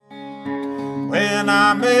when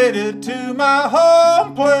I made it to my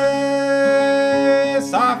home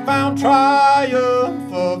place, I found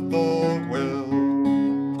triumph of the will.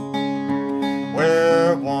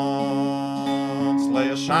 Where once lay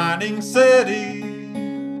a shining city,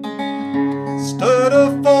 stood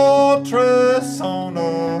a fortress on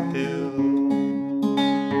a hill.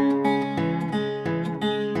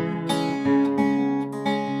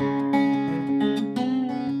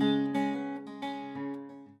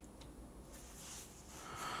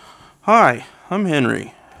 Hi, I'm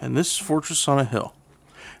Henry, and this is Fortress on a Hill.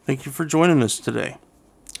 Thank you for joining us today.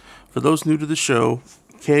 For those new to the show,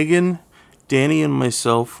 Kagan, Danny, and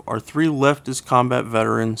myself are three leftist combat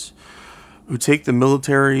veterans who take the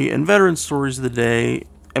military and veteran stories of the day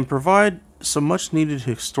and provide some much-needed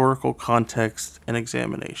historical context and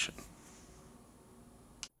examination.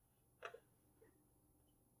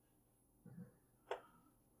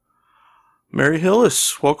 Mary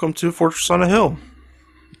Hillis, welcome to Fortress on a Hill.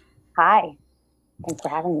 Hi, thanks for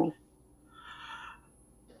having me.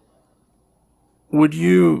 Would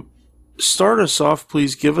you start us off,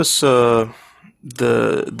 please? Give us the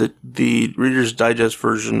Reader's Digest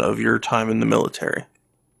version of your time in the military.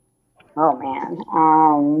 Oh man.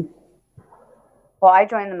 Well, I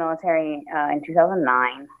joined the military in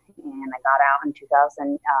 2009, and I got out in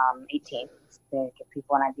 2018 to give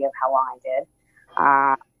people an idea of how long I did.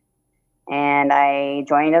 And I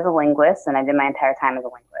joined as a linguist, and I did my entire time as a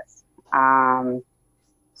linguist.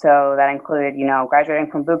 So that included, graduating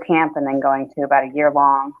from boot camp and then going to about a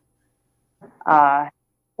year-long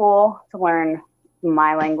school to learn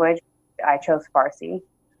my language. I chose Farsi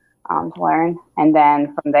to learn. And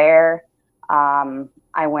then from there,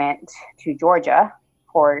 I went to Georgia,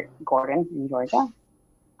 Fort Gordon in Georgia.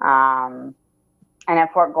 And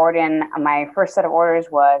at Fort Gordon, my first set of orders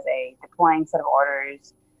was a deploying set of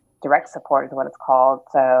orders. Direct support is what it's called.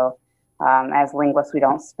 So as linguists, we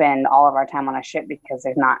don't spend all of our time on a ship because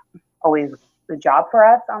there's not always the job for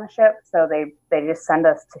us on the ship. So they just send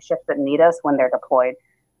us to ships that need us when they're deployed.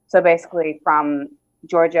 So basically from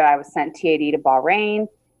Georgia, I was sent TAD to Bahrain.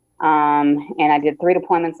 And I did 3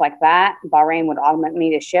 deployments like that. Bahrain would augment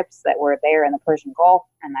me to ships that were there in the Persian Gulf,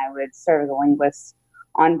 and I would serve as a linguist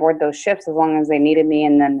on board those ships as long as they needed me,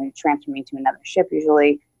 and then they transferred me to another ship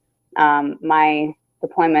usually. My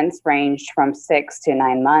deployments ranged from 6 to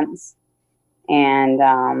 9 months. And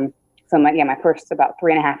so my first about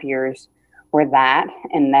 3.5 years were that.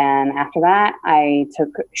 And then after that, I took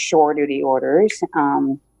shore duty orders,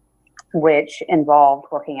 which involved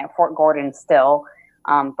working at Fort Gordon still.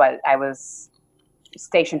 But I was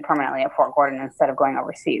stationed permanently at Fort Gordon instead of going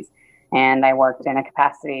overseas. And I worked in a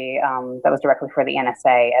capacity that was directly for the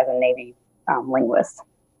NSA as a Navy linguist.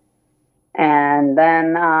 And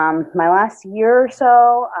then my last year or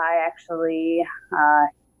so, I actually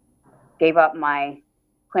gave up my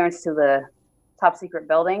clearance to the top secret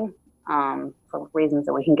building for reasons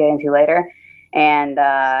that we can get into later. And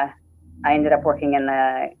I ended up working in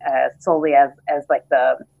the solely as like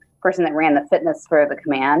the person that ran the fitness for the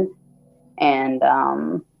command and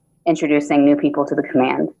introducing new people to the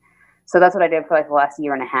command. So that's what I did for like the last 1.5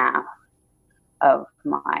 years of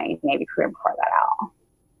my Navy career before I got out.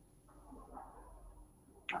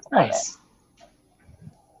 Nice.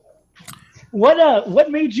 What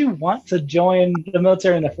made you want to join the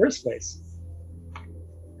military in the first place?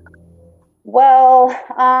 Well,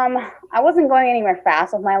 I wasn't going anywhere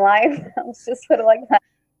fast with my life. Let's just put it like that.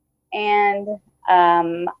 And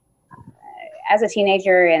as a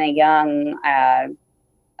teenager and a young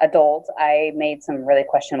adult, I made some really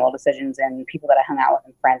questionable decisions and people that I hung out with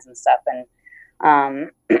and friends and stuff.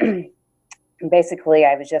 And basically,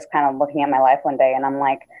 I was just kind of looking at my life one day and I'm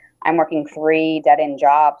like, I'm working 3 dead-end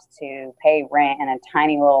jobs to pay rent in a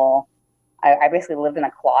tiny little, I basically lived in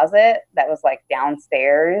a closet that was like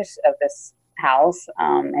downstairs of this house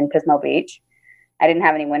in Pismo Beach. I didn't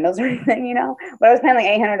have any windows or anything, but I was paying like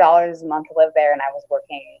 $800 a month to live there, and I was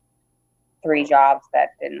working 3 jobs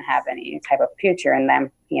that didn't have any type of future in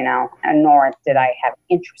them, and nor did I have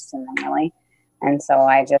interest in them really. And so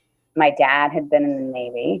my dad had been in the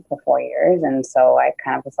Navy for 4 years, and so I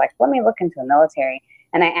kind of was like, let me look into the military.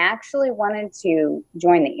 And I actually wanted to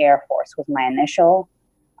join the Air Force was my initial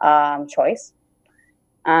choice.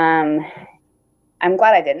 I'm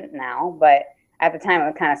glad I didn't now, but at the time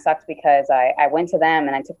it kind of sucked because I went to them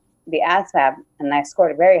and I took the ASVAB and I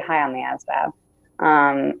scored very high on the ASVAB.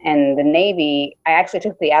 And the Navy, I actually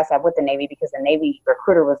took the ASVAB with the Navy because the Navy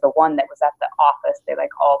recruiter was the one that was at the office. They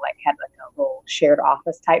had a little shared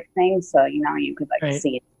office type thing. So, you could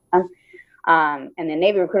see it. And the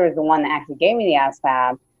Navy recruiter is the one that actually gave me the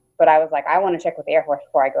ASVAB, but I was like, I want to check with the Air Force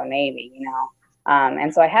before I go Navy,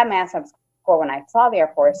 And so I had my ASVAB before when I saw the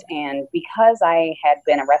Air Force, and because I had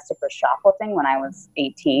been arrested for shoplifting when I was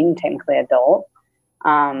 18, technically adult,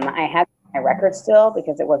 I had my record still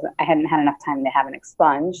because I hadn't had enough time to have it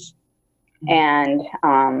expunged. And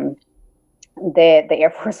the Air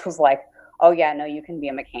Force was like, "Oh yeah, no, you can be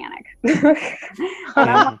a mechanic." And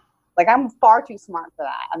I'm like, I'm far too smart for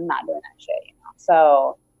that. I'm not doing that shit, you know.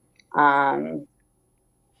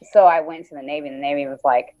 So I went to the Navy, and the Navy was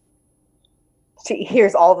like,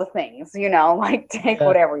 "Here's all the things, you know, like take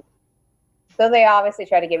whatever." So they obviously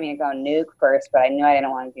tried to get me to go nuke first, but I knew I didn't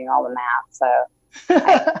want to do all the math, so.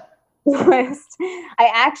 I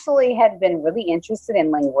actually had been really interested in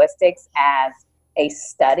linguistics as a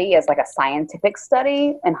study, as like a scientific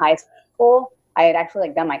study in high school. I had actually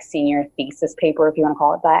done my senior thesis paper, if you want to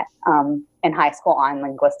call it that, in high school on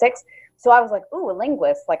linguistics. So I was like, ooh, a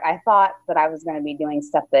linguist. Like I thought that I was going to be doing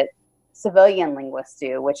stuff that civilian linguists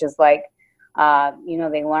do, which is like,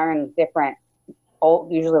 they learn different,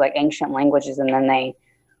 usually like ancient languages, and then they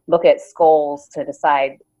look at skulls to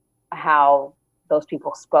decide how those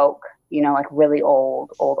people spoke, like really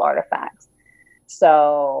old artifacts.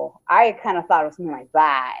 So I kind of thought it was something like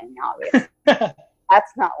that, and obviously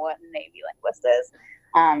that's not what Navy linguist is.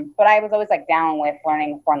 But I was always like down with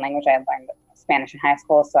learning a foreign language. I had learned Spanish in high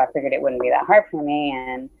school, so I figured it wouldn't be that hard for me,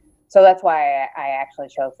 and so that's why I actually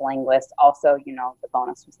chose linguist. Also, the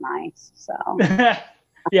bonus was nice. So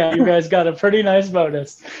yeah, you guys got a pretty nice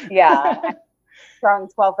bonus. Yeah. Throwing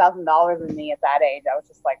 $12,000 in me at that age, I was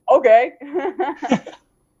just like, okay.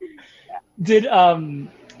 Did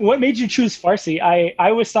what made you choose Farsi? I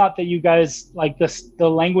always thought that you guys like the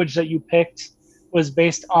language that you picked was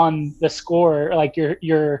based on the score, like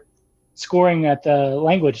your scoring at the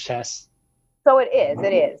language test. So it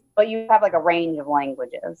is, but you have like a range of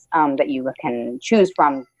languages that you can choose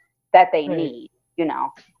from that they need,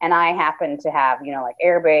 and I happen to have like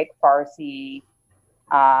Arabic, Farsi,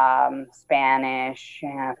 Spanish,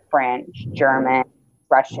 French, German,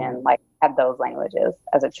 Russian, like had those languages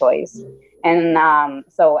as a choice. And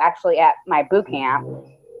so actually at my boot camp,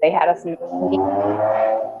 they had us that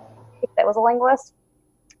was a linguist,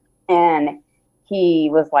 and he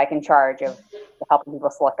was like in charge of helping people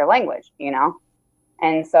select their language,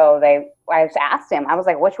 And so I just asked him, I was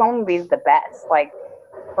like, which one would be the best, like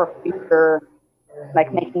for future,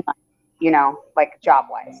 like making money, like job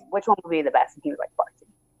wise, which one would be the best? And he was like, Farsi.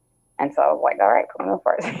 And so I was like, all right, put me with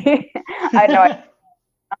Farsi. I had no idea.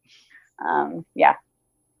 Yeah,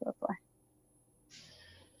 that's why.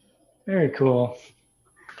 Very cool.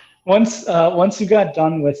 Once you got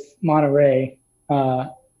done with Monterey,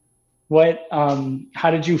 how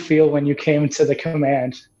did you feel when you came to the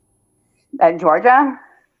command? At Georgia?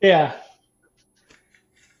 Yeah.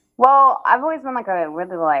 Well, I've always been like a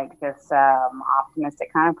really like this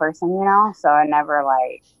optimistic kind of person, So I never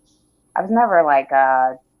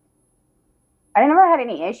had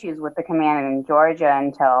any issues with the command in Georgia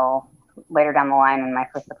until later down the line in my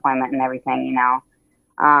first deployment and everything,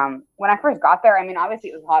 When I first got there, I mean,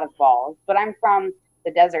 obviously it was hot as balls, but I'm from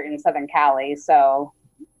the desert in Southern Cali, so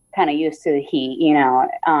kind of used to the heat,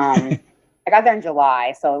 I got there in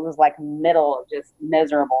July, so it was like middle of just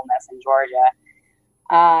miserableness in Georgia.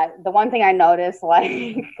 The one thing I noticed,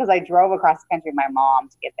 like, because I drove across the country with my mom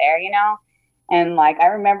to get there, and like I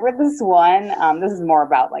remember this one. This is more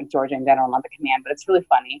about like Georgia in general, not the command, but it's really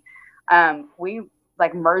funny. We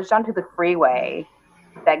like merged onto the freeway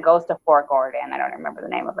that goes to Fort Gordon. I don't remember the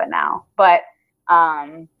name of it now, but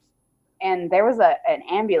and there was an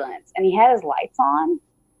ambulance, and he had his lights on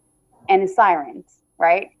and his sirens,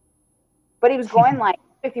 right? But he was going like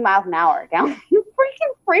 50 miles an hour down the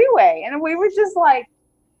freaking freeway, and we were just like,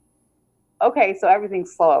 okay, so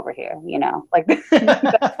everything's slow over here, like this is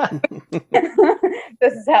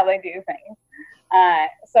how they do things.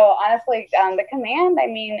 So honestly, the command, I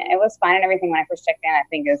mean, it was fine and everything when I first checked in. I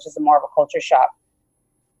think it was just more of a culture shock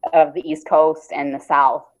of the East Coast and the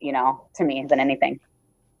South, to me than anything.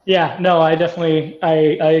 Yeah, no, I definitely,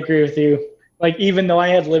 I agree with you. Like, even though I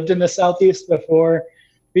had lived in the Southeast before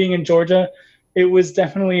being in Georgia, it was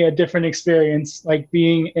definitely a different experience, like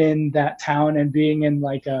being in that town and being in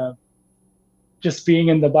like just being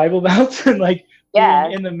in the Bible Belt and like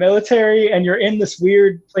being in the military, and you're in this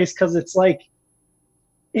weird place because it's like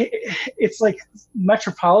it's like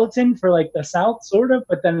metropolitan for like the South sort of,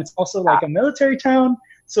 but then it's also like a military town.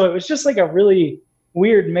 So it was just like a really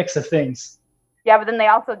weird mix of things. Yeah, but then they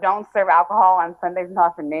also don't serve alcohol on Sundays until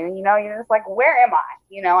afternoon. You're just like, where am I?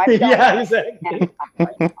 I don't yeah, exactly.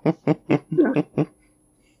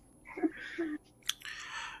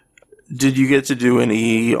 Did you get to do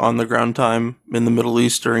any on-the-ground time in the Middle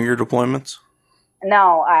East during your deployments?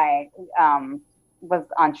 No, was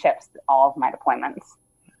on ships all of my deployments.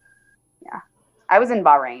 Yeah. I was in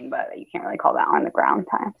Bahrain, but you can't really call that on the ground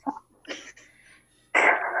time. So.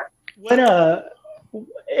 What,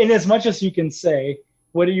 in as much as you can say,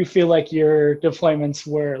 what do you feel like your deployments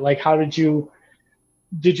were? Like, how did you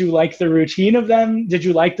like the routine of them? Did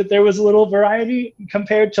you like that there was a little variety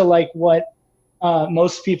compared to like what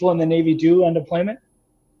most people in the Navy do on deployment?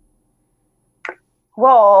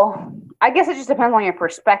 Well, I guess it just depends on your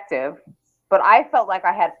perspective, but I felt like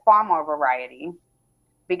I had far more variety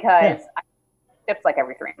because I ships like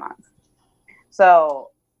every 3 months. So,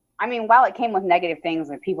 I mean, while it came with negative things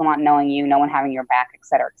like people not knowing you, no one having your back, et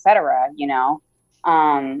cetera, you know,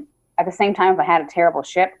 at the same time, if I had a terrible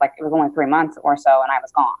ship, like it was only 3 months or so and I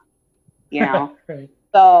was gone, you know? Right.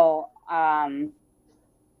 So,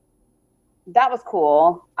 that was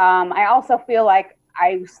cool. I also feel like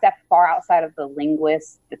I stepped far outside of the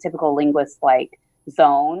typical linguist like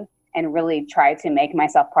zone, and really tried to make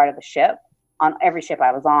myself part of the ship on every ship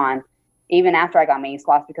I was on, even after I got main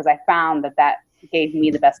squads, because I found that gave me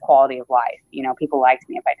the best quality of life. You know, people liked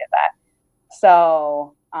me if I did that.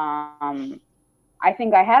 So I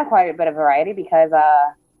think I had quite a bit of variety because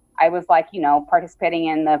I was like, you know, participating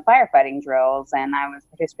in the firefighting drills, and I was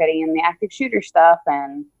participating in the active shooter stuff,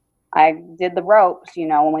 and I did the ropes, you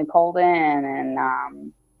know, when we pulled in, and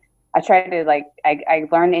I tried to I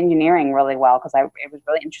learned engineering really well because it was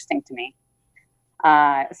really interesting to me.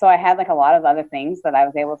 So I had like a lot of other things that I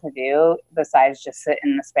was able to do besides just sit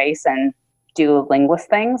in the space and do linguist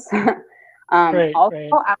things. I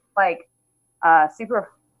was like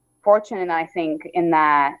super fortunate, I think, in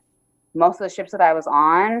that most of the ships that I was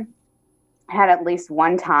on had at least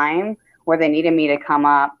one time where they needed me to come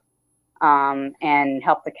up and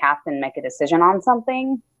help the captain make a decision on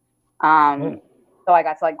something. So I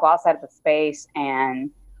got to like go outside of the space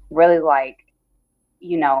and really like,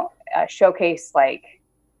 you know, showcase like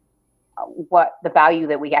what the value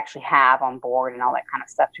that we actually have on board and all that kind of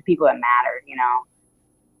stuff to people that mattered, you know.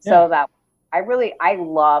 So that I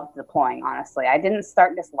loved deploying, honestly. I didn't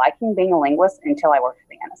start disliking being a linguist until I worked for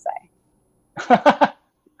the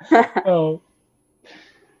NSA. Oh.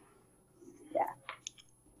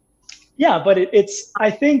 Yeah, but it's.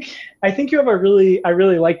 I think you have I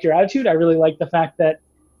really liked your attitude. I really like the fact that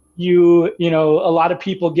you know, a lot of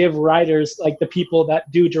people give riders, like the people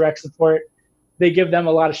that do direct support, they give them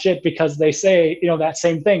a lot of shit because they say, you know, that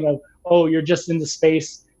same thing of, oh, you're just in the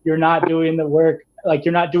space, you're not doing the work, like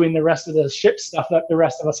you're not doing the rest of the ship stuff that the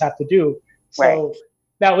rest of us have to do. So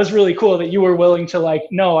that was really cool that you were willing to like,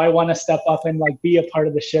 no, I want to step up and like be a part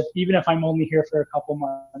of the ship, even if I'm only here for a couple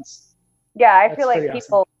months. Yeah, I feel like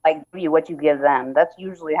people like give you what you give them. That's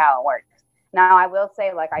usually how it works. Now, I will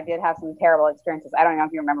say, like, I did have some terrible experiences. I don't know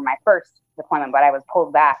if you remember my first deployment, but I was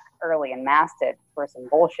pulled back early and masted for some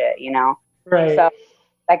bullshit, you know? Right. So,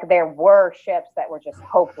 like, there were ships that were just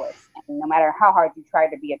hopeless. And no matter how hard you tried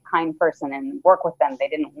to be a kind person and work with them, they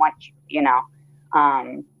didn't want you, you know?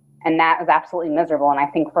 And that was absolutely miserable. And I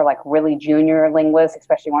think for, like, really junior linguists,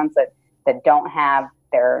 especially ones that don't have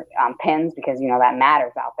their pins, because, you know, that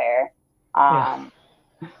matters out there,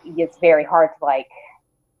 it's very hard to, like,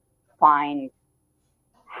 find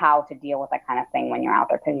how to deal with that kind of thing when you're out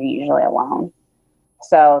there because you're usually alone.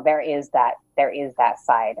 So there is that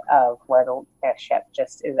side of where the ship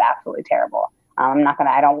just is absolutely terrible.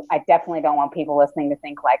 I definitely don't want people listening to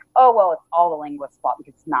think like, oh, well, it's all the linguist's fault,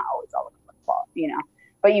 because it's not always all the linguist's fault, you know.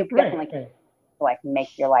 But you definitely can like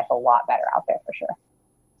make your life a lot better out there for sure.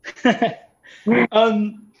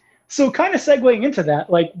 So kind of segueing into that,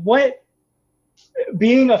 like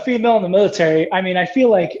being a female in the military, I mean, I feel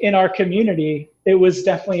like in our community, it was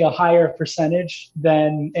definitely a higher percentage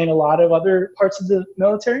than in a lot of other parts of the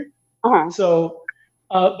military. So,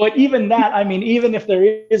 but even that, I mean, even if there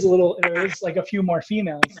is like a few more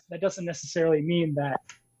females, that doesn't necessarily mean that,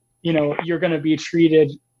 you know, you're going to be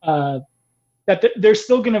treated, that there's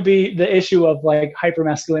still going to be the issue of like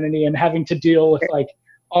hypermasculinity and having to deal with like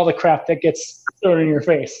all the crap that gets thrown in your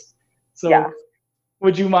face. So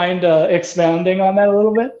would you mind expounding on that a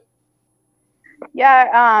little bit?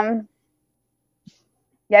 Yeah,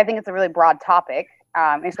 I think it's a really broad topic,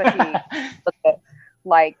 especially look at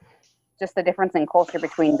like just the difference in culture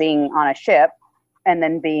between being on a ship and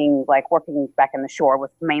then being like working back in the shore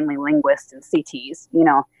with mainly linguists and CTs. You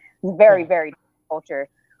know, very, very different culture.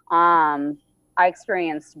 I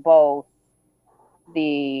experienced both the,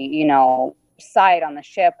 you know, side on the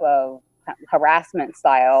ship of harassment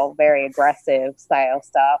style, very aggressive style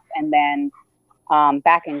stuff, and then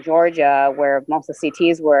back in Georgia, where most of the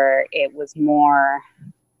CTs were, it was more,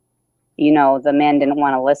 you know, the men didn't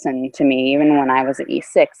want to listen to me, even when I was at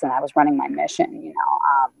E6 and I was running my mission. You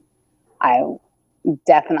know,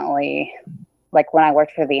 definitely, like when I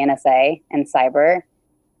worked for the NSA and cyber,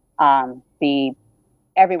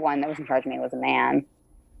 everyone that was in charge of me was a man,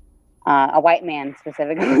 a white man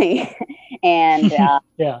specifically. And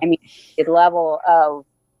Yeah. I mean, the level of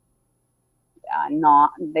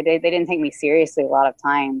they didn't take me seriously a lot of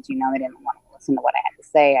times. They didn't want to listen to what I had to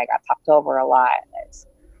say. I got talked over a lot. It's,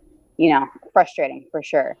 frustrating for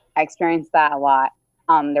sure. I experienced that a lot.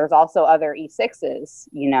 There was also other E6s,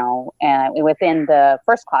 within the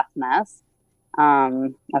first class mess, a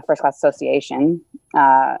first class association,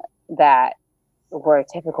 that were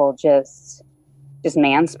typical just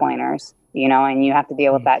mansplainers, and you have to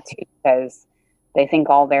deal with that too, because they think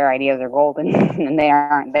all their ideas are golden and they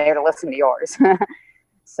aren't there to listen to yours.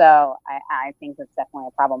 So I think that's definitely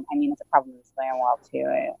a problem. I mean, it's a problem in the civilian world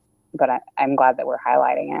too, but I'm glad that we're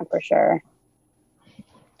highlighting it for sure.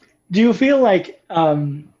 Do you feel like,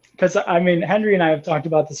 because I mean, Henry and I have talked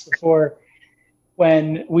about this before,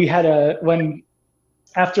 when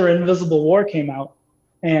after Invisible War came out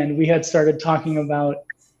and we had started talking about,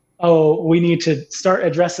 we need to start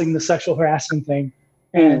addressing the sexual harassment thing.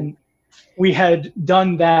 And we had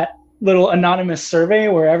done that little anonymous survey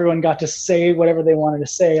where everyone got to say whatever they wanted to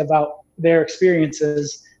say about their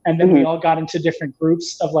experiences. And then we all got into different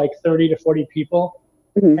groups of like 30 to 40 people.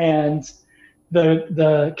 And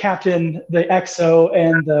the captain, the XO,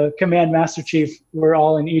 and the command master chief were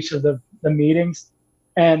all in each of the meetings.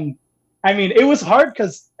 And I mean, it was hard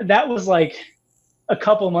because that was like a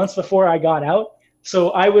couple months before I got out.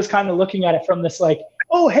 So I was kind of looking at it from this like,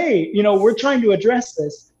 oh, hey, we're trying to address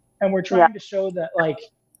this. And we're trying to show that like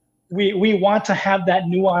we want to have that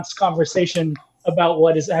nuanced conversation about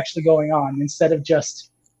what is actually going on instead of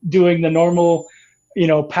just doing the normal,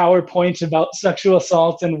 PowerPoint about sexual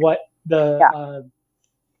assault and what the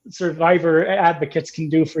survivor advocates can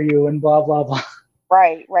do for you and blah, blah, blah.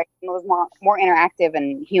 Right. It was more interactive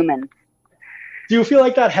and human. Do you feel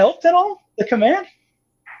like that helped at all, the command?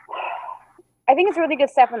 I think it's a really good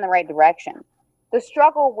step in the right direction. The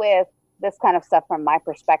struggle with this kind of stuff from my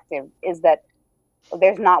perspective is that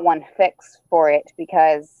there's not one fix for it,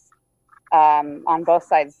 because on both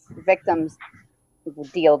sides, victims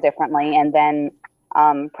deal differently, and then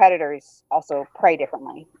predators also prey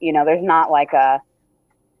differently. There's not like a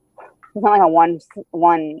one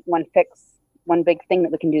fix, one big thing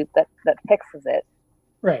that we can do that fixes it.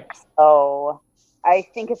 Right. So I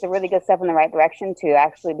think it's a really good step in the right direction to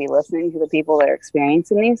actually be listening to the people that are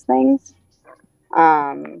experiencing these things.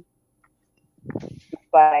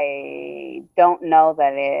 But I don't know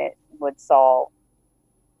that it would solve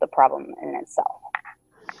the problem in itself.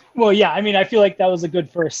 Well, yeah, I mean, I feel like that was a good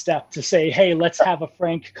first step to say, hey, let's have a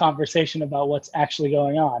frank conversation about what's actually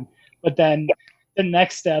going on. But then the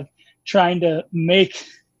next step, trying to make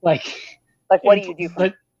what do you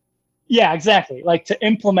do? Yeah, exactly. Like to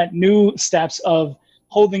implement new steps of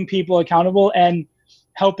holding people accountable and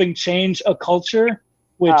helping change a culture,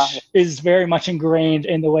 which is very much ingrained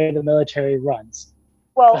in the way the military runs.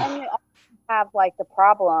 Well, and you also have like the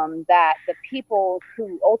problem that the people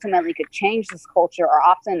who ultimately could change this culture are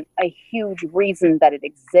often a huge reason that it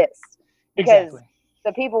exists. Because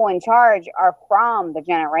the people in charge are from the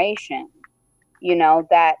generation,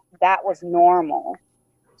 that was normal.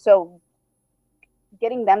 So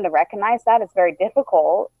getting them to recognize that is very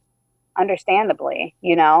difficult, understandably,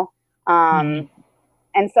 And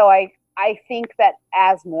so I think that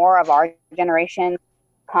as more of our generation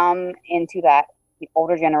come into that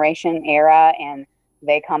older generation era and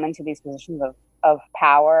they come into these positions of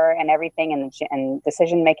power and everything and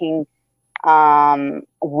decision making,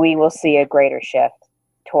 we will see a greater shift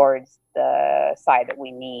towards the side that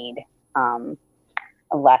we need,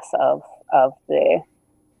 less of the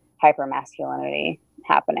hyper masculinity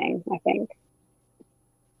happening, I think.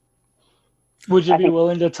 Would you be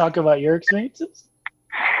willing to talk about your experiences?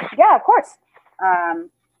 Yeah, of course.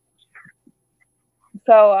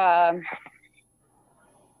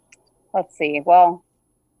 Let's see. Well,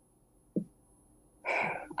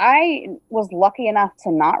 I was lucky enough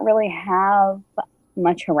to not really have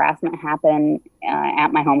much harassment happen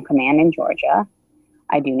at my home command in Georgia.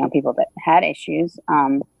 I do know people that had issues.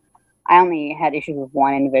 I only had issues with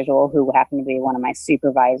one individual who happened to be one of my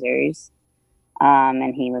supervisors.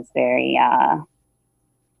 And he was very,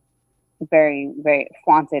 very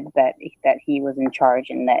flaunted that he was in charge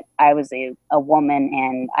and that I was a woman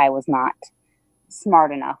and I was not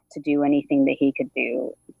smart enough to do anything that he could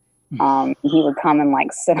do. He would come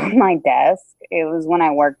and sit on my desk. It was when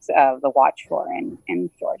I worked the watch floor in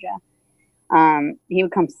Georgia. He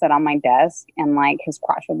would come sit on my desk and his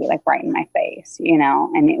crotch would be right in my face,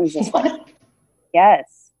 and it was just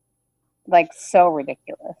yes, so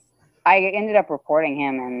ridiculous. I ended up reporting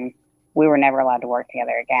him, and we were never allowed to work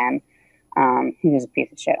together again. He was a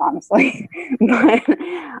piece of shit, honestly. But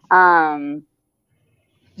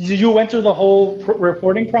You went through the whole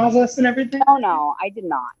reporting process and everything? no, I did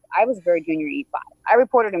not. I was very junior E5. I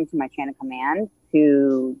reported him to my chain of command,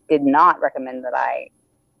 who did not recommend that I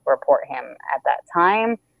report him at that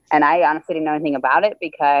time. And I honestly didn't know anything about it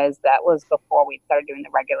because that was before we started doing the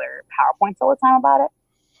regular PowerPoints all the time about it.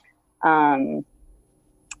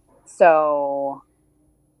 So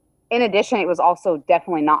in addition, it was also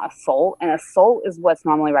definitely not assault. And assault is what's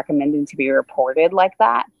normally recommended to be reported like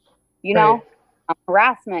that. You know,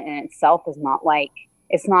 harassment in itself is not like,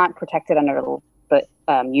 it's not protected under the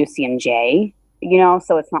UCMJ, you know,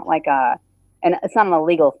 so it's not like and it's not an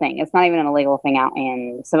illegal thing. It's not even an illegal thing out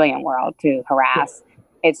in the civilian world to harass.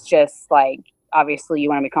 It's just like, obviously you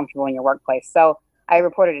want to be comfortable in your workplace. So I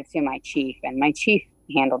reported it to my chief, and my chief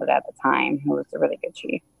handled it at the time, who was a really good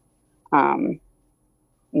chief.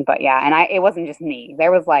 But yeah, and it wasn't just me.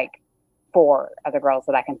 There was like 4 other girls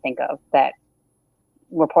that I can think of that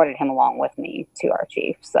reported him along with me to our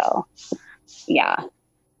chief. So yeah,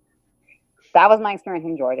 that was my experience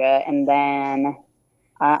in Georgia. And then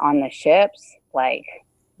on the ships, like,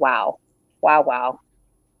 wow.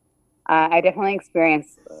 I definitely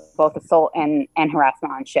experienced both assault and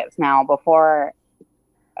harassment on ships. Now, before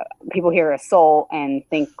people hear assault and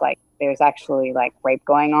think like there's actually like rape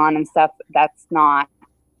going on and stuff, that's not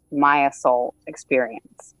my assault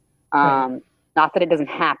experience. Not that it doesn't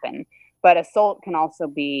happen, but assault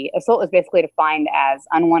is basically defined as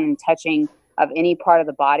unwanted touching of any part of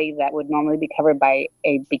the body that would normally be covered by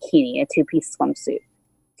a bikini, a 2-piece swimsuit.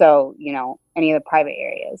 So, you know, any of the private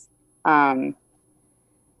areas.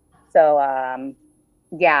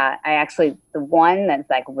 Yeah, I actually, the one that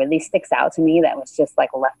like really sticks out to me that was just like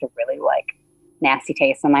left a really like nasty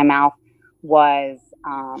taste in my mouth was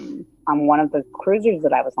on one of the cruisers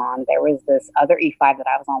that I was on. There was this other E5 that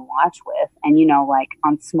I was on watch with, and you know, like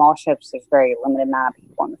on small ships there's very limited amount of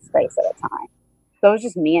people in the space at a time, so it was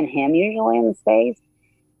just me and him usually in the space.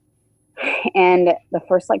 And the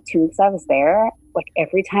first like 2 weeks I was there, like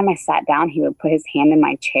every time I sat down he would put his hand in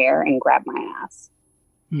my chair and grab my ass.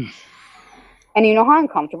 And you know how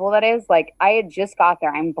uncomfortable that is? Like, I had just got there,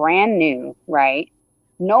 I'm brand new, right?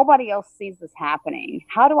 Nobody else sees this happening.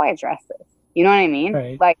 How do I address this? You know what I mean?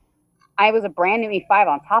 Right. Like, I was a brand new E5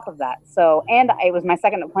 on top of that. So, and it was my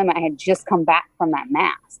second deployment. I had just come back from that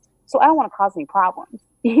mast. So I don't want to cause any problems,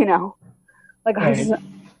 you know? Like, I was just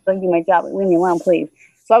going to do my job. Leave me alone, please.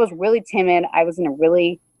 So I was really timid. I was in a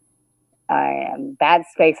really bad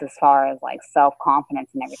space as far as like self-confidence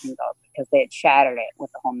and everything goes, because they had shattered it with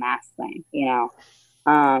the whole mask thing, you know?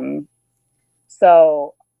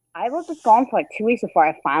 So I was just gone for like 2 weeks before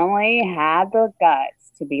I finally had the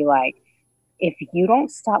guts to be like, if you don't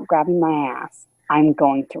stop grabbing my ass, I'm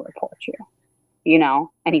going to report you, you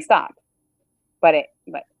know? And he stopped, but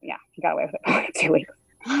yeah, he got away with it for like 2 weeks.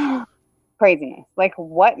 Craziness. Like,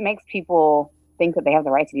 what makes people think that they have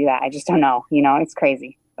the right to do that? I just don't know, you know? It's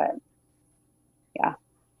crazy, but yeah.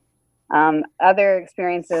 Other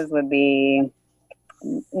experiences would be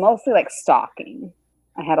mostly like stalking.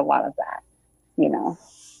 I had a lot of that, you know.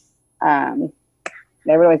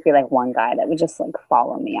 There would always be like one guy that would just like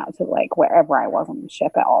follow me out to like wherever I was on the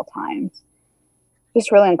ship at all times.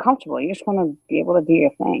 Just really uncomfortable. You just want to be able to do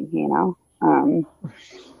your thing, you know.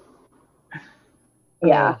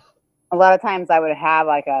 Yeah. A lot of times I would have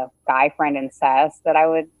like a guy friend in CES that I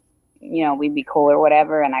would, you know, we'd be cool or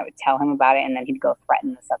whatever, and I would tell him about it, and then he'd go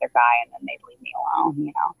threaten this other guy, and then they'd leave me alone,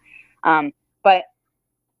 you know. But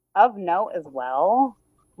of note as well,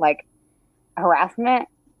 like, harassment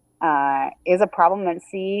is a problem at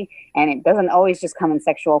sea, and it doesn't always just come in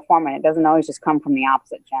sexual form, and it doesn't always just come from the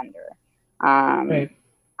opposite gender. I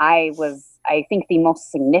think the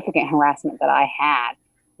most significant harassment that I had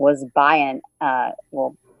was by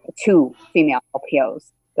 2 female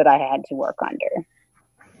LPOs that I had to work under.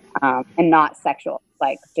 And not sexual,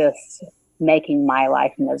 like just making my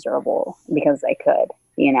life miserable because they could,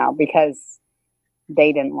 you know, because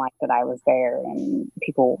they didn't like that I was there and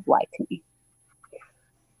people liked me.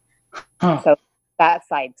 So that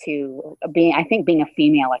side too, I think being a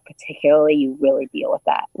female, like particularly, you really deal with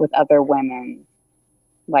that with other women,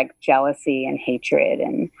 like jealousy and hatred.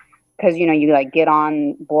 And because, you know, you like get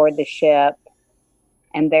on board the ship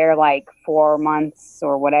and they're like 4 months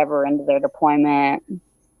or whatever into their deployment,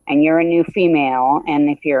 and you're a new female, and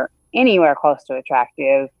if you're anywhere close to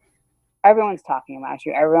attractive, everyone's talking about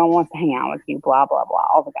you. Everyone wants to hang out with you, blah, blah, blah,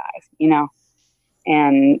 all the guys, you know?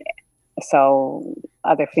 And so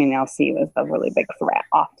other females see you as a really big threat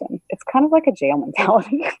often. It's kind of like a jail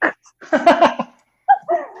mentality.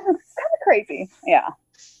 of crazy. Yeah.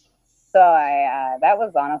 So I that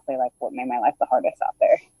was honestly like what made my life the hardest out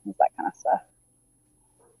there, was that kind of stuff.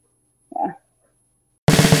 Yeah.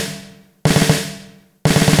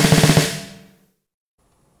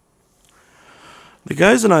 The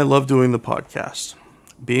guys and I love doing the podcast.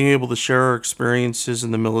 Being able to share our experiences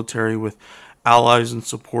in the military with allies and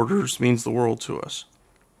supporters means the world to us.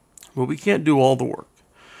 But we can't do all the work.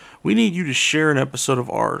 We need you to share an episode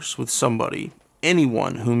of ours with somebody,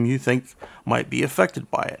 anyone whom you think might be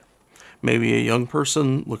affected by it. Maybe a young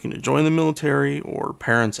person looking to join the military, or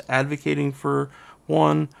parents advocating for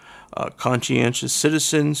one, conscientious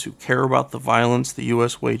citizens who care about the violence the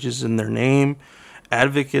U.S. wages in their name,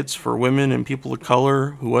 advocates for women and people of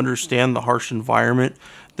color who understand the harsh environment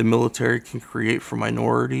the military can create for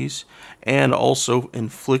minorities and also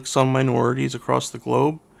inflicts on minorities across the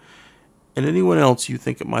globe, and anyone else you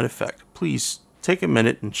think it might affect. Please take a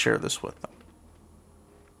minute and share this with them.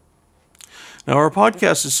 Now, our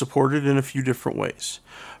podcast is supported in a few different ways.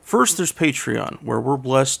 First, there's Patreon, where we're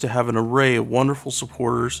blessed to have an array of wonderful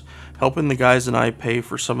supporters helping the guys and I pay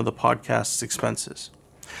for some of the podcast's expenses.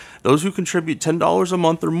 Those who contribute $10 a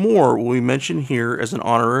month or more will be mentioned here as an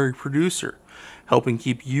honorary producer, helping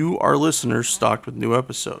keep you, our listeners, stocked with new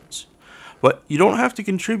episodes. But you don't have to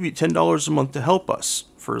contribute $10 a month to help us.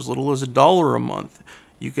 For as little as $1 a month,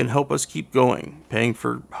 you can help us keep going, paying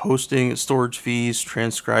for hosting and storage fees,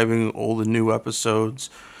 transcribing old and new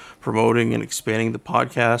episodes, promoting and expanding the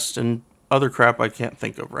podcast, and other crap I can't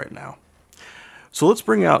think of right now. So let's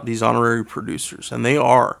bring out these honorary producers, and they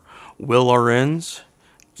are Will Arens,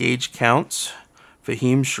 Gage Counts,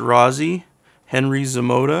 Fahim Shirazi, Henry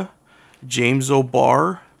Zamota, James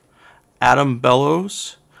O'Barr, Adam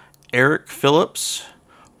Bellows, Eric Phillips,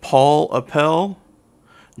 Paul Appel,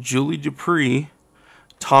 Julie Dupree,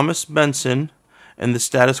 Thomas Benson, and the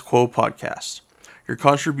Status Quo podcast. Your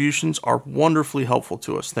contributions are wonderfully helpful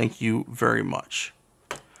to us. Thank you very much.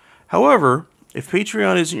 However, if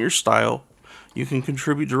Patreon isn't your style, you can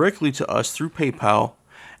contribute directly to us through PayPal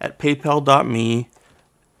at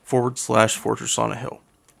paypal.me/Fortress on a Hill.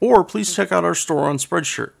 Or please check out our store on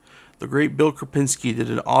Spreadshirt. The great Bill Krapinski did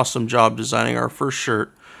an awesome job designing our first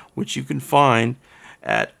shirt, which you can find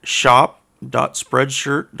at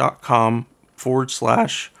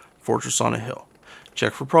shop.spreadshirt.com/Fortress on a Hill.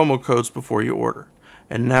 Check for promo codes before you order.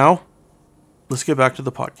 And now, let's get back to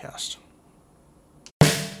the podcast.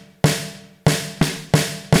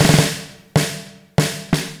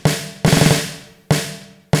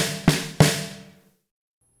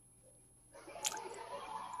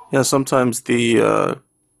 Yeah, sometimes the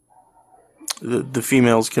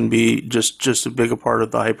females can be just as big a part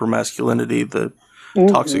of the hypermasculinity, the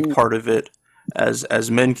toxic part of it,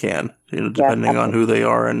 as men can, depending on who they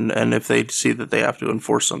are and if they see that they have to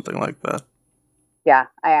enforce something like that. Yeah,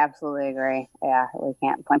 I absolutely agree. Yeah, we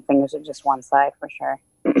can't point fingers at just one side for sure.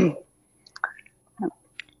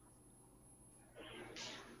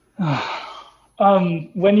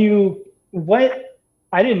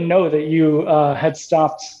 I didn't know that you had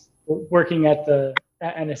stopped working at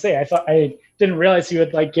NSA. I didn't realize you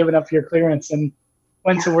had given up your clearance and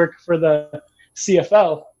went to work for the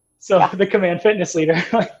CFL, so the Command Fitness Leader.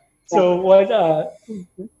 So what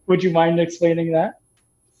would you mind explaining that?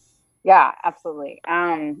 Yeah, absolutely.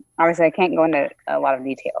 Obviously, I can't go into a lot of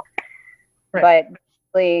detail, right.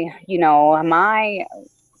 But my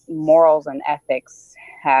morals and ethics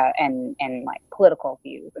and political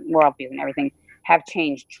views and moral views and everything have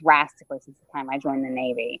changed drastically since the time I joined the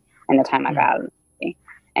Navy and the time I got out of the Navy.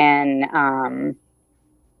 And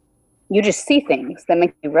you just see things that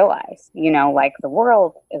make you realize, the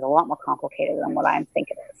world is a lot more complicated than what I think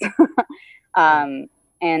it is.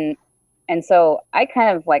 And so I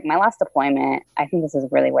kind of my last deployment, I think this is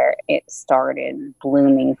really where it started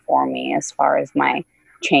blooming for me as far as my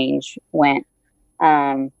change went.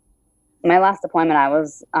 My last deployment, I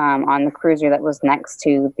was on the cruiser that was next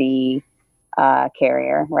to the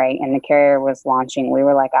carrier, right? And the carrier was launching, we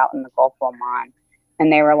were out in the Gulf of Oman,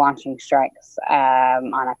 and they were launching strikes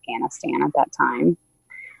on Afghanistan at that time.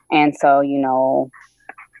 And so,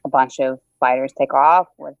 a bunch of fighters take off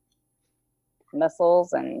with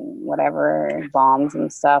missiles and whatever, bombs and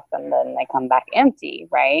stuff, and then they come back empty,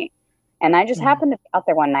 right? And I just happened to be out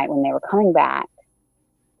there one night when they were coming back,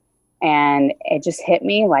 and it just hit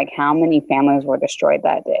me how many families were destroyed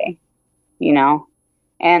that day,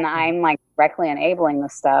 and I'm directly enabling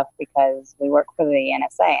this stuff because we work for the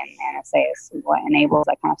NSA, and the NSA is what enables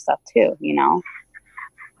that kind of stuff too,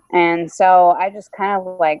 and so I just kind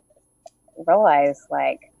of realized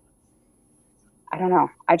I don't know.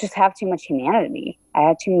 I just have too much humanity. I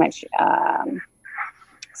had too much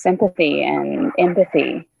sympathy and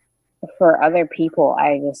empathy for other people,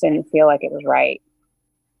 I just didn't feel like it was right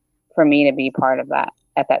for me to be part of that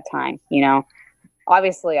at that time. You know,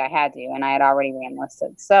 obviously I had to, and I had already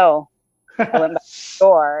re-enlisted. So I went back to the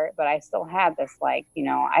store, but I still had this, like, you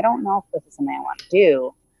know, I don't know if this is something I want to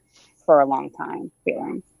do for a long time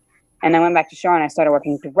feeling. And I went back to shore and I started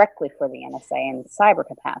working directly for the NSA in cyber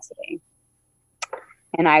capacity.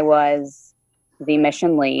 And I was the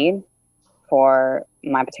mission lead for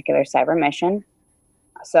my particular cyber mission.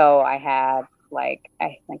 So I had, like,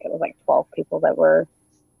 I think it was like 12 people that were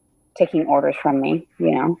taking orders from me,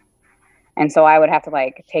 you know. And so I would have to,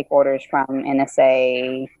 like, take orders from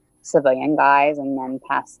NSA civilian guys and then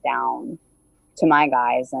pass down to my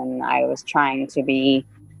guys. And I was trying to be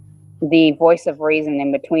the voice of reason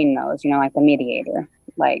in between those, you know, like the mediator.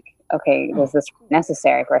 Like, okay, was this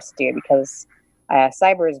necessary for us to do? Because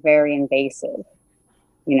cyber is very invasive.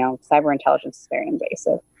 You know, cyber intelligence is very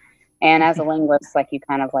invasive. And as a linguist, like, you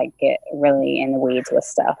kind of, like, get really in the weeds with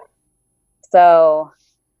stuff. So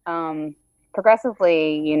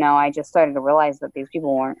progressively, you know, I just started to realize that these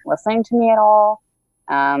people weren't listening to me at all.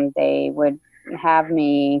 They would have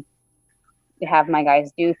my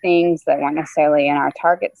guys do things that weren't necessarily in our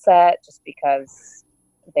target set just because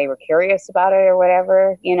they were curious about it or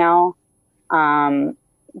whatever, you know.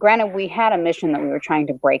 Granted, we had a mission that we were trying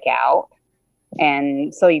to break out.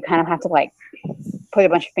 And so you kind of have to, like, put a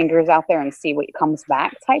bunch of fingers out there and see what comes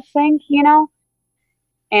back type thing, you know.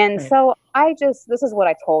 And Right. so this is what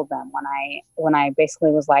I told them when I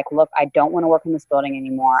basically was like, look, I don't want to work in this building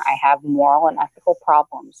anymore. I have moral and ethical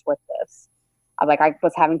problems with this. I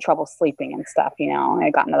was having trouble sleeping and stuff, you know. I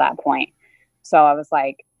had gotten to that point. So I was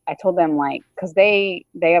like, I told them, like, because they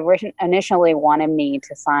initially wanted me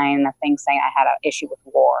to sign a thing saying I had an issue with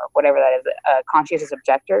war, whatever that is, a conscientious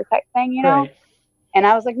objector type thing, you know. Right. And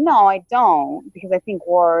I was like, no, I don't, because I think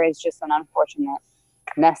war is just an unfortunate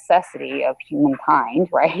necessity of humankind,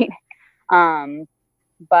 right?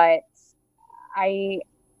 But I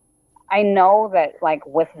know that, like,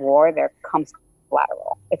 with war there comes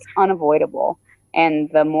collateral. It's unavoidable. And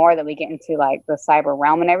the more that we get into, like, the cyber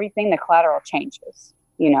realm and everything, the collateral changes.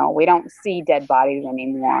 You know, we don't see dead bodies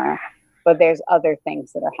anymore, but there's other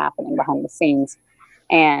things that are happening behind the scenes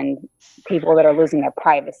and people that are losing their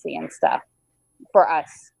privacy and stuff for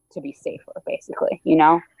us to be safer, basically, you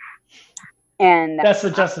know? And That's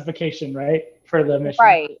the justification, right, for the mission.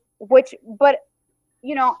 right. But,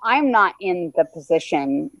 you know, I'm not in the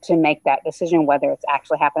position to make that decision whether it's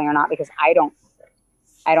actually happening or not, because I don't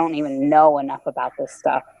even know enough about this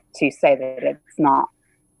stuff to say that it's not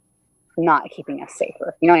keeping us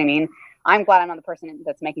safer. You know what I mean? I'm glad I'm not the person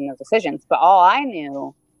that's making those decisions, but all I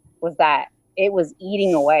knew was that it was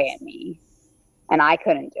eating away at me and I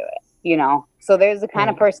couldn't do it, you know? So there's the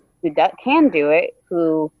kind of person who can do it,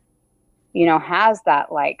 who, you know, has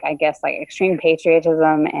that, like, I guess, like, extreme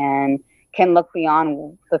patriotism and can look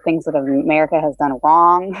beyond the things that America has done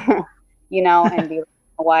wrong, you know, and be like,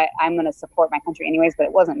 what, I'm going to support my country anyways, but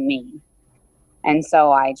it wasn't me. And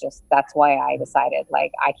so that's why I decided,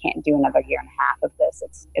 like, I can't do another year and a half of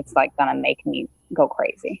this. It's like going to make me go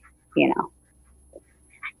crazy, you know?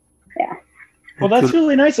 Yeah. Well, that's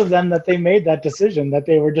really nice of them that they made that decision, that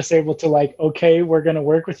they were just able to, like, okay, we're going to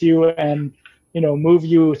work with you and, you know, move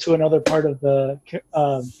you to another part of the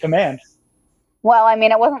command. Well, I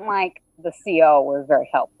mean, it wasn't like the CO was very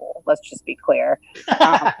helpful. Let's just be clear.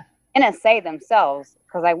 NSA themselves,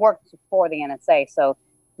 because I worked for the NSA, so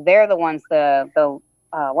they're the ones, what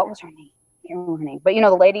was her name? I can't remember her name. But, you know,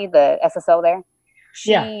 the lady, the SSO there,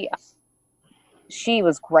 she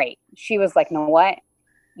was great. She was like, you know what?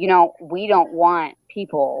 You know, we don't want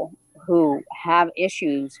people who have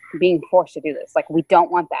issues being forced to do this. Like, we don't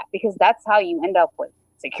want that, because that's how you end up with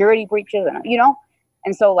security breaches and, you know?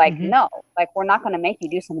 And so, like, no, like, we're not going to make you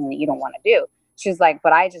do something that you don't want to do. She's like,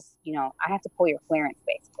 but I just, you know, I have to pull your clearance,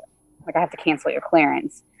 basically. Like, I have to cancel your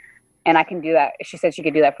clearance. And I can do that. She said she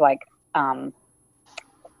could do that for, like, I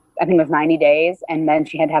think it was 90 days. And then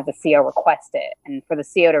she had to have the CO request it. And for the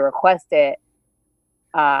CO to request it,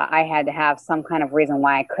 I had to have some kind of reason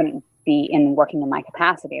why I couldn't be working in my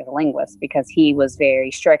capacity as a linguist, because he was very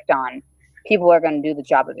strict on people are going to do the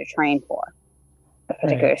job that they're trained for. The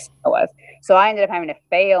particular CO was. So I ended up having to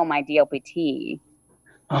fail my DLPT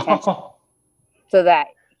so that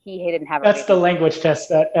he didn't have. That's the language test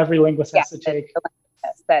that every linguist has to take.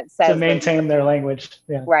 That says to maintain their language.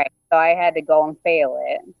 Yeah. Right. So I had to go and fail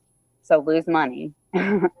it. So lose money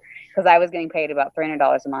because I was getting paid about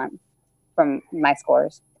 $300 a month from my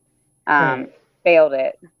scores. Failed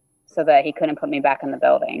it so that he couldn't put me back in the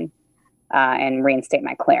building and reinstate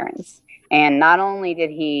my clearance. And not only did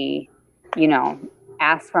he, you know,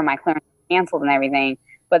 ask for my clearance canceled and everything,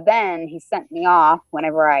 But then he sent me off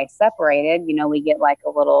whenever I separated. You know, we get like a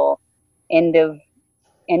little end of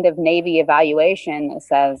Navy evaluation that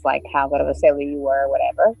says like how good of a sailor you were or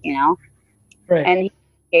whatever, you know. Right. And he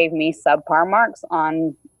gave me subpar marks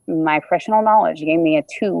on my professional knowledge. He gave me a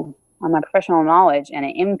 2 on my professional knowledge and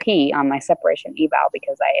an MP on my separation eval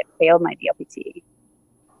because I had failed my DLPT.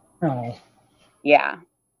 Oh. Yeah.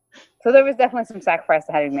 So there was definitely some sacrifice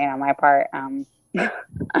that had to be made on my part,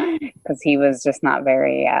 because he was just not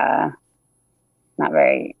very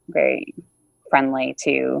very friendly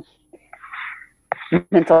to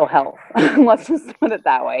mental health. Let's just put it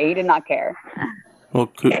that way. He did not care. Well,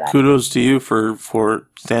 kudos to you for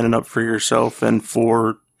standing up for yourself and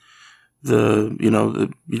for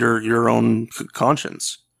your own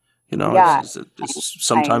conscience. You know, Yeah.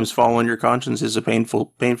 sometimes following your conscience is a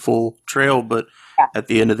painful trail, but at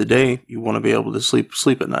the end of the day, you want to be able to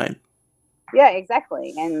sleep at night. Yeah,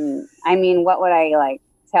 exactly. And I mean, what would I like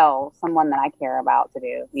tell someone that I care about to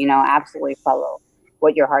do? You know, absolutely follow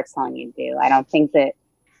what your heart's telling you to do. I don't think that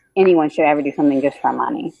anyone should ever do something just for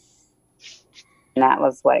money. And that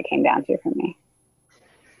was what it came down to for me.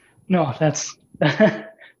 No, that's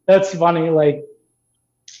that's funny. Like,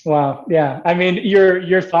 wow, yeah. I mean,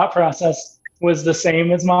 your thought process was the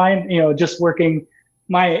same as mine. You know, just working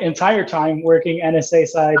my entire time working NSA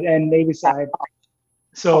side and Navy side.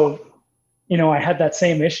 So, you know, I had that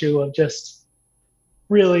same issue of just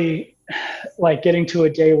really like getting to a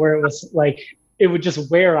day where it was like it would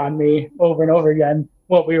just wear on me over and over again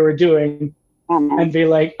what we were doing, and be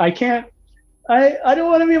like, I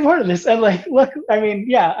don't want to be a part of this. And like, look, I mean,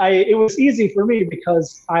 yeah, it was easy for me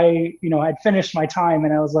because I'd finished my time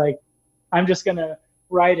and I was like, I'm just going to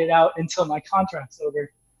ride it out until my contract's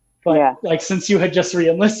over. But like, since you had just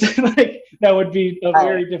re-enlisted, like that would be a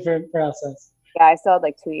very different process. Yeah, I still had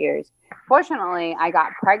like 2 years. Fortunately, I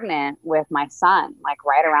got pregnant with my son, like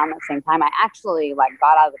right around the same time. I actually like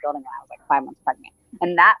got out of the building when I was like 5 months pregnant.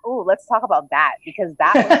 And that, let's talk about that, because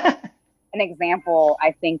that was an example,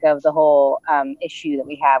 I think, of the whole issue that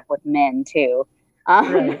we have with men too.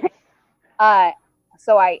 Right.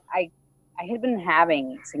 So I had been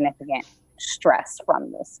having significant stress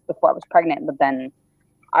from this before I was pregnant, but then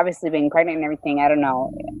obviously being pregnant and everything, I don't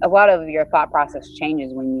know, a lot of your thought process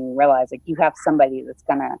changes when you realize like you have somebody that's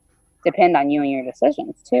gonna depend on you and your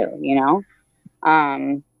decisions too, you know?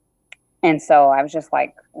 And so I was just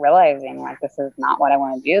like realizing like, this is not what I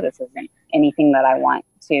want to do. This isn't anything that I want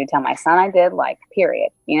to tell my son I did, like,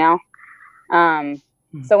 period, you know?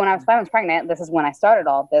 So when I was 5 months pregnant, this is when I started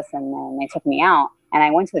all of this, and then they took me out and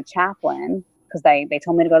I went to the chaplain because they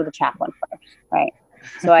told me to go to the chaplain first, right?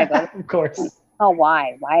 So I go, of course. Oh,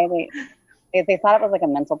 why are they thought it was like a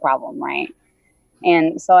mental problem, right?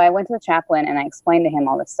 And so I went to the chaplain and I explained to him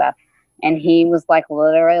all this stuff, and he was like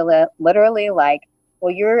literally like,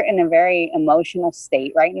 well, you're in a very emotional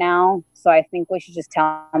state right now, so I think we should just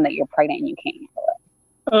tell him that you're pregnant and you can't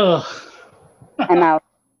handle it. And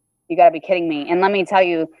you got to be kidding me. And let me tell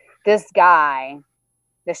you, this guy,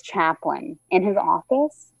 this chaplain, in his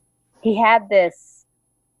office, he had this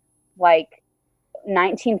like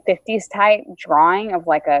 1950s type drawing of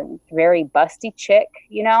like a very busty chick,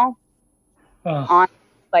 you know, on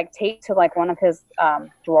like taped to like one of his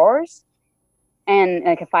drawers, and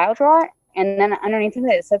like a file drawer, and then underneath of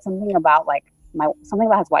it said something about like something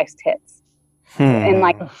about his wife's tits, and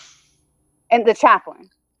the chaplain.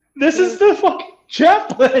 This is the fucking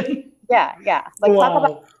chaplain. Yeah. Like, talk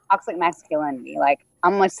about toxic masculinity. Like,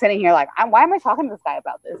 I'm like sitting here like, why am I talking to this guy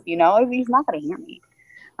about this? You know, he's not going to hear me.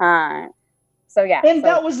 So yeah. And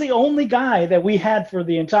that was the only guy that we had for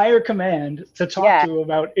the entire command to talk to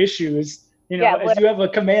about issues. You know, as you have a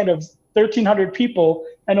command of 1,300 people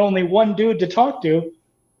and only one dude to talk to.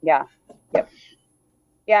 Yeah. Yep.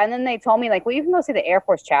 Yeah, and then they told me, like, well, you can go see the Air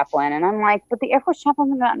Force chaplain. And I'm like, but the Air Force chaplain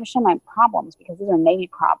isn't going to understand my problems because these are Navy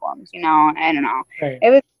problems, you know? I don't know. Right.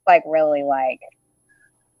 It was, like, really, like,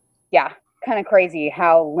 yeah, kind of crazy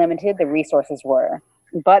how limited the resources were.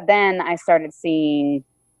 But then I started seeing,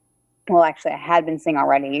 well, actually, I had been seeing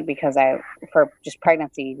already because for just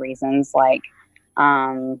pregnancy reasons, like,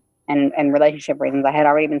 and relationship reasons, I had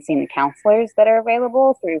already been seeing the counselors that are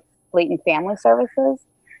available through Fleet and Family Services.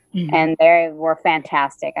 Mm-hmm. And they were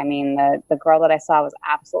fantastic. I mean, the girl that I saw was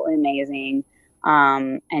absolutely amazing.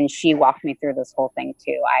 And she walked me through this whole thing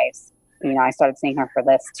too. I started seeing her for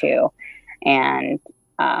this too. And,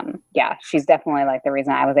 she's definitely like the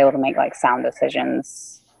reason I was able to make like sound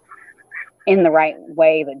decisions in the right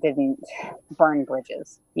way that didn't burn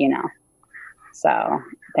bridges, you know? So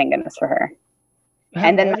thank goodness for her.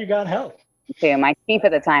 And then you got help too. My chief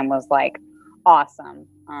at the time was like awesome.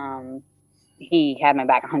 He had my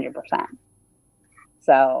back 100%.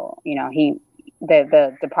 So,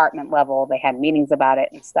 the department level, they had meetings about it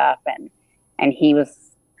and stuff. And he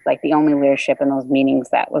was like the only leadership in those meetings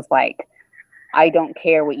that was like, I don't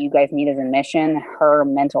care what you guys need as a mission. Her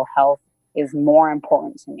mental health is more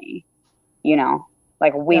important to me.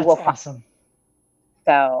 Like we That's will. Awesome.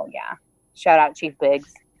 So yeah, shout out Chief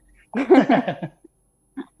Biggs.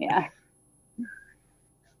 Yeah.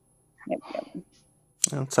 Yep.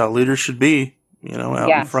 That's how leaders should be, out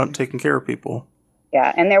in front taking care of people.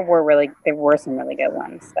 Yeah, and there were some really good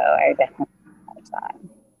ones. So I definitely like that.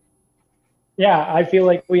 Yeah, I feel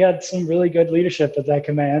like we had some really good leadership at that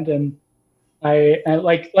command, and I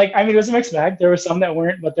mean, it was a mixed bag. There were some that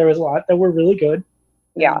weren't, but there was a lot that were really good.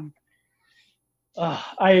 Yeah. Now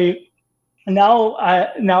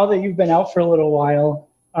that you've been out for a little while,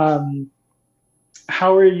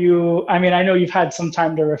 how are you? I mean, I know you've had some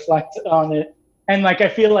time to reflect on it, and I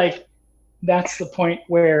feel like that's the point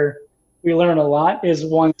where we learn a lot is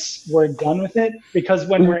once we're done with it, because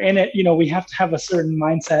when we're in it, we have to have a certain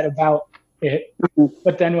mindset about it.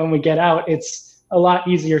 But then when we get out, it's a lot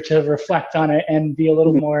easier to reflect on it and be a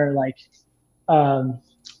little more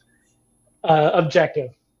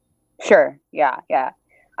objective. Sure. Yeah.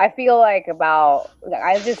 I feel like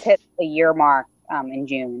I just hit the year mark in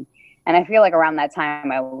June, and I feel like around that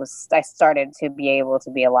time I started to be able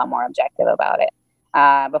to be a lot more objective about it.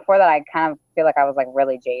 Before that, I kind of feel like I was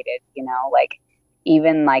really jaded,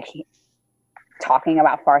 even talking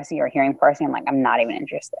about Farsi or hearing Farsi, I'm like, I'm not even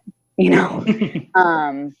interested,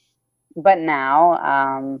 but now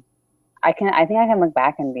I think I can look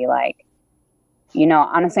back and be like,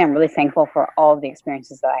 honestly, I'm really thankful for all of the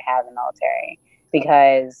experiences that I have in the military,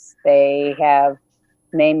 because they have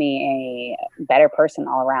made me a better person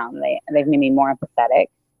all around. They've made me more empathetic.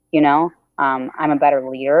 I'm a better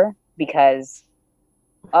leader because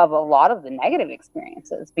of a lot of the negative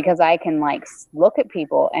experiences, because I can look at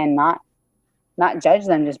people and not judge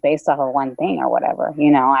them just based off of one thing or whatever,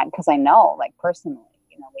 because I know personally,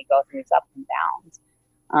 we go through these ups and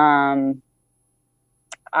downs.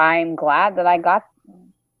 I'm glad that I got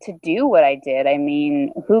to do what I did. I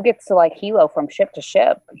mean, who gets to helo from ship to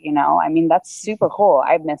ship? I mean, that's super cool.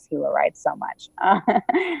 I miss helo rides so much.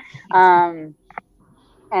 And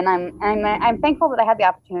I'm thankful that I had the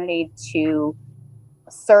opportunity to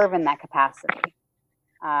serve in that capacity.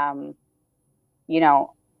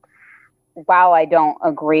 While I don't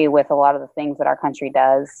agree with a lot of the things that our country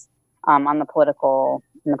does in the political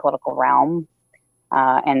realm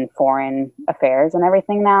and foreign affairs and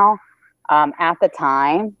everything now, at the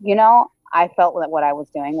time, I felt that what I was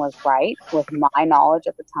doing was right with my knowledge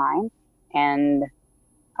at the time, and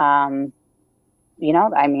I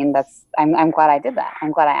mean, I'm glad I did that.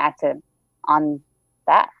 I'm glad I acted on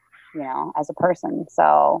that, as a person.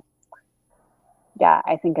 So yeah,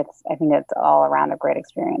 I think it's all around a great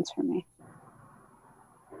experience for me.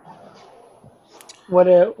 What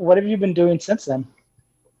have you been doing since then?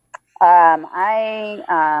 I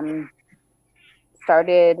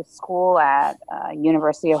started school at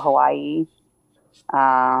University of Hawaii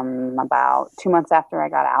about 2 months after I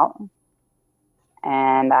got out,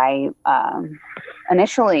 and I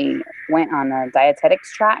initially went on a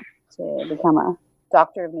dietetics track to become a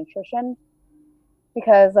doctor of nutrition,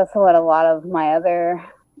 because that's what a lot of my other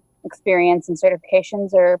experience and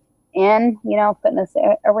certifications are in, fitness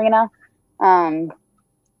arena.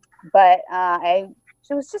 But I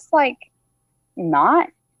was just not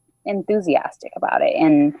enthusiastic about it.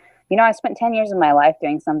 And, I spent 10 years of my life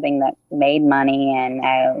doing something that made money, and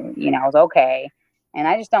I was okay. And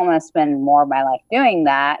I just don't want to spend more of my life doing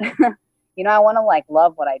that. I want to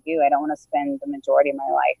love what I do. I don't want to spend the majority of my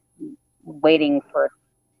life waiting for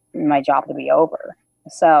my job to be over.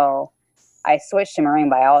 So I switched to marine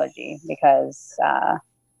biology because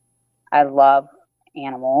I love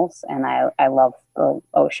animals and I love the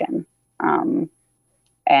ocean.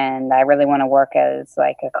 And I really want to work as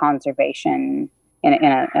a conservation in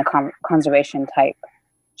a conservation type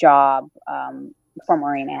job for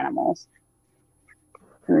marine animals,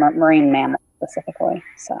 marine mammals specifically.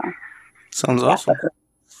 So sounds awesome.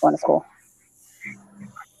 Going to school.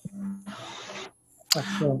 That's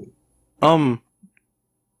cool.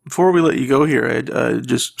 Before we let you go here,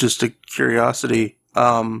 just a curiosity,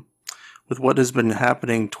 with what has been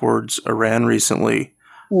happening towards Iran recently,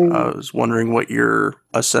 I was wondering what your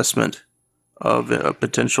assessment of a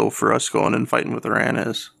potential for us going and fighting with Iran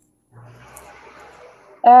is.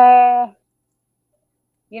 I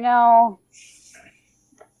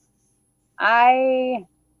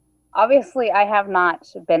have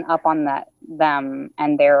not been up on them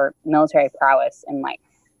and their military prowess in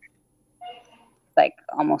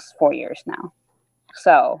almost 4 years now.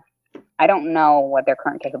 So I don't know what their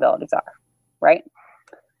current capabilities are, right?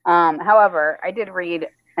 However, I did read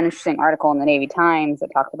an interesting article in the Navy Times that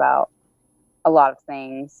talked about a lot of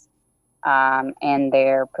things and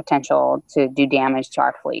their potential to do damage to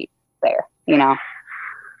our fleet there,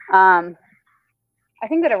 I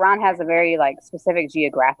think that Iran has a very specific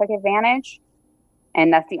geographic advantage,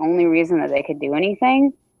 and that's the only reason that they could do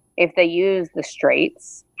anything. If they use the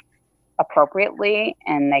straits appropriately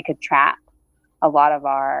and they could trap a lot of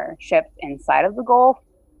our ships inside of the Gulf,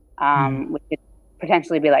 we could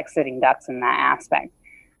potentially be like sitting ducks in that aspect.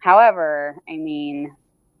 However, I mean,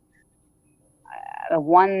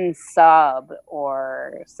 one sub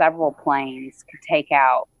or several planes could take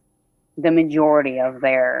out the majority of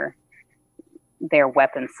their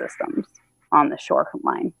weapon systems on the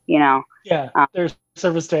shoreline, Yeah, there's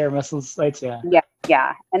surface-to-air missile sites,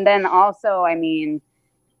 Yeah. And then also, I mean,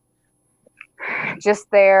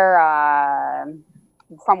 just their,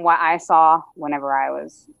 from what I saw whenever I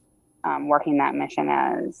was working that mission,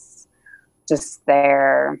 as just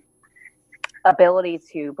their ability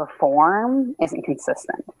to perform isn't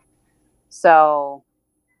consistent. So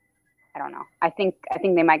I don't know. I think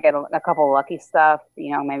they might get a couple lucky stuff,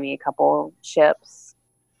 maybe a couple ships,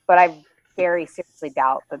 but I very seriously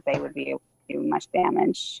doubt that they would be able to do much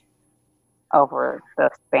damage over the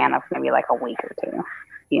span of maybe like a week or two,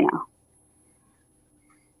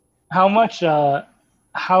 How much,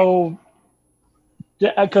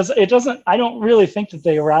 because I don't really think that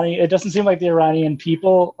it doesn't seem like the Iranian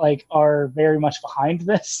people are very much behind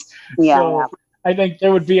this. Yeah. I think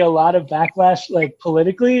there would be a lot of backlash,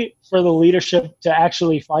 politically, for the leadership to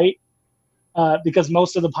actually fight, because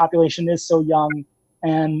most of the population is so young,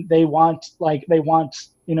 and they want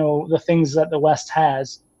the things that the West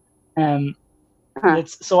has, and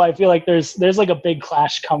so I feel like there's a big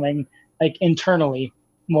clash coming, internally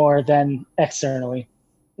more than externally.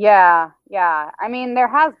 Yeah. I mean, there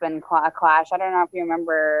has been a clash. I don't know if you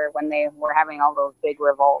remember when they were having all those big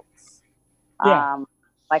revolts. Yeah.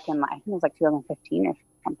 I think it was 2015 or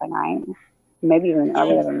something, right? Maybe even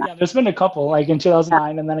earlier than that. Yeah, there's been a couple, in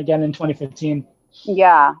 2009 and then again in 2015.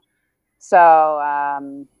 Yeah. So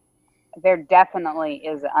there definitely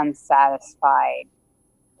is an unsatisfied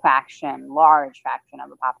large faction of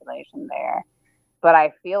the population there. But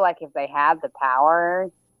I feel like if they had the power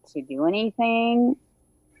to do anything,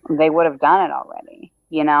 they would have done it already,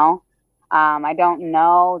 I don't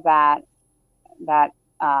know that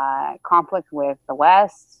conflict with the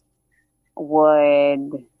West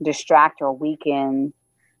would distract or weaken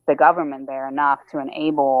the government there enough to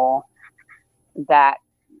enable that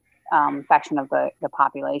faction of the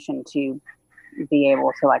population to be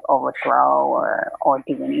able to overthrow or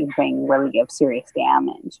do anything really of serious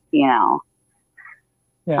damage, Yeah.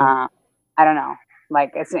 I don't know.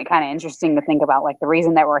 It's kind of interesting to think about, the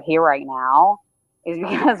reason that we're here right now is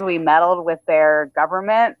because we meddled with their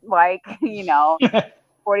government, 40,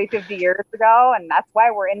 50 years ago. And that's why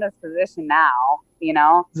we're in this position now,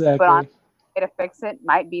 Exactly. But on way to fix it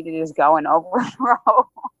might be to just go and overthrow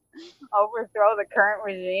the current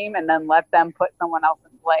regime and then let them put someone else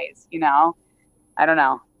in place, I don't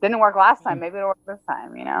know. Didn't work last time. Maybe it'll work this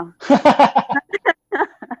time,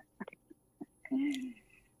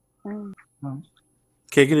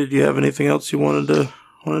 Kagan, did you have anything else you wanted to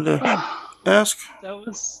ask?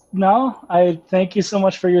 I thank you so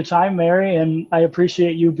much for your time, Mary, and I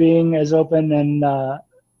appreciate you being as open and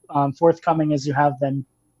forthcoming as you have been.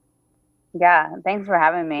 Yeah, thanks for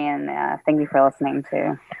having me, and thank you for listening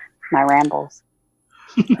to my rambles.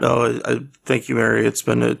 No, I thank you, Mary. It's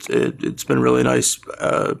been really nice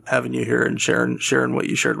having you here and sharing what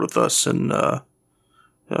you shared with us, and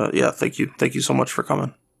thank you so much for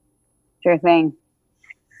coming. Sure thing.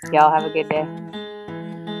 Y'all have a good day.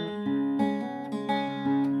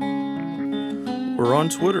 We're on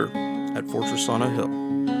Twitter at Fortress on a Hill,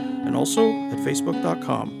 and also at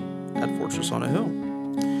Facebook.com at Fortress on a Hill.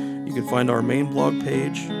 You can find our main blog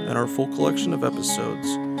page and our full collection of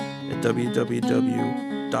episodes at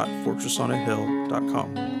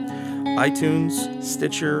www.fortressonahill.com. iTunes,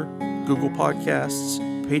 Stitcher, Google Podcasts,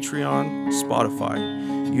 Patreon, Spotify.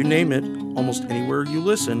 You name it, almost anywhere you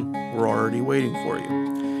listen, we're already waiting for you.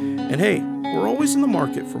 And hey, we're always in the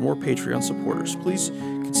market for more Patreon supporters. Please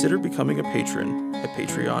consider becoming a patron at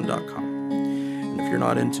patreon.com. And if you're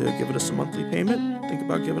not into giving us a monthly payment, think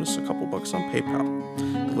about giving us a couple bucks on PayPal.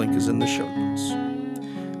 The link is in the show notes.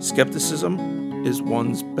 Skepticism is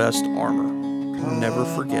one's best armor. Never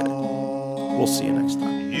forget it. We'll see you next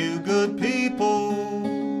time. You good people,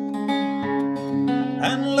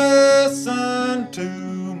 and listen to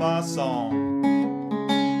my song.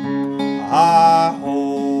 I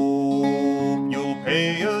hope you'll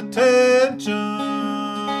pay attention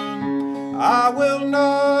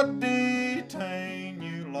got detained.